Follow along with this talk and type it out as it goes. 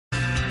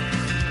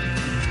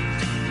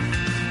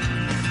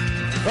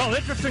Well,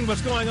 interesting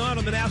what's going on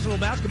in the National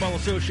Basketball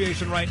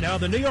Association right now.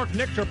 The New York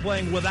Knicks are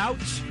playing without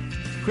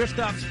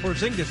Kristaps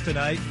Porzingis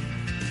tonight.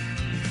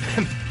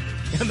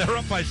 And they're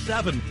up by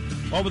 7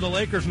 over the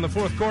Lakers in the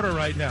fourth quarter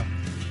right now.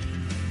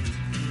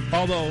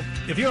 Although,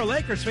 if you're a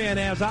Lakers fan,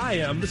 as I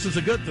am, this is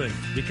a good thing.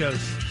 Because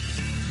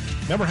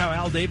remember how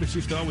Al Davis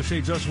used to always say,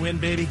 just win,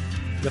 baby?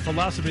 The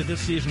philosophy of this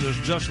season is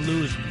just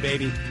lose,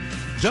 baby.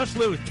 Just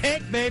lose.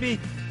 Tank, baby,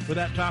 for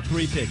that top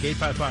 3 pick.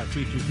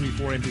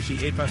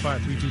 855-3234-NBC,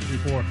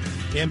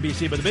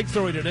 855-3234-NBC. But the big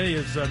story today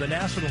is the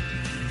National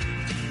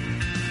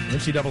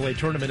NCAA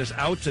tournament is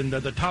out, and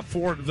the top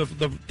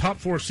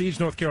 4 seeds,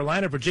 North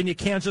Carolina, Virginia,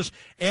 Kansas,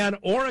 and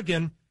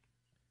Oregon.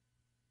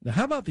 Now,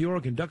 how about the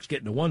Oregon Ducks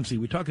getting a 1 seed?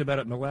 We talked about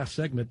it in the last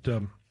segment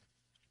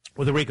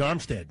with Rick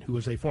Armstead, who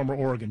was a former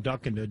Oregon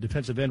Duck and a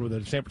defensive end with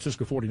the San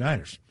Francisco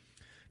 49ers.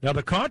 Now,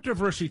 the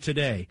controversy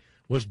today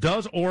was,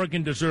 does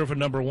Oregon deserve a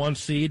number 1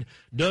 seed?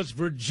 Does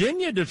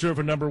Virginia deserve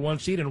a number 1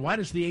 seed? And why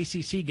does the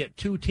ACC get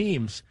 2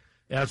 teams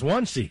as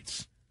 1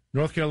 seeds?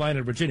 North Carolina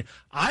and Virginia.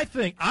 I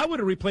think I would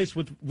have replaced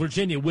with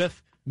Virginia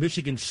with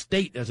Michigan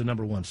State as a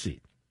number 1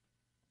 seed.